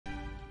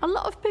A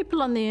lot of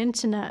people on the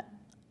internet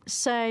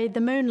say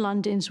the moon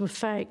landings were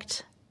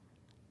faked.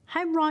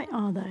 How right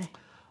are they?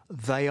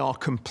 They are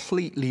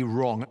completely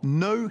wrong.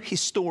 No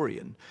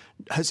historian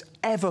has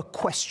ever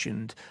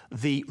questioned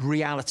the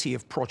reality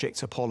of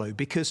Project Apollo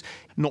because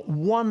not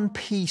one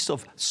piece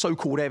of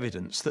so-called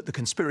evidence that the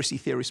conspiracy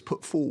theorists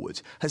put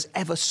forward has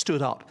ever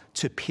stood up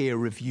to peer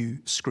review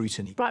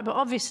scrutiny. Right, but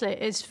obviously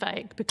it is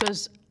fake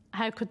because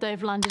how could they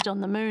have landed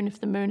on the moon if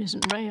the moon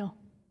isn't real?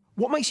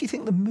 What makes you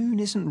think the moon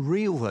isn't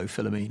real, though,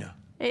 Philomena?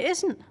 It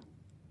isn't.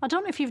 I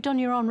don't know if you've done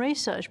your own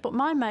research, but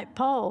my mate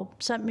Paul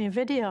sent me a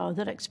video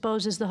that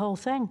exposes the whole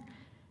thing.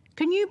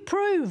 Can you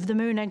prove the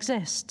moon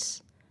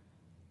exists?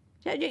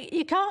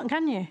 You can't,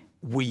 can you?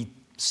 We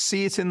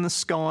see it in the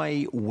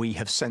sky. We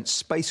have sent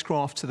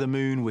spacecraft to the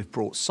moon. We've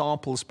brought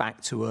samples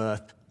back to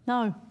Earth.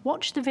 No,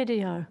 watch the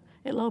video.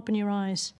 It'll open your eyes.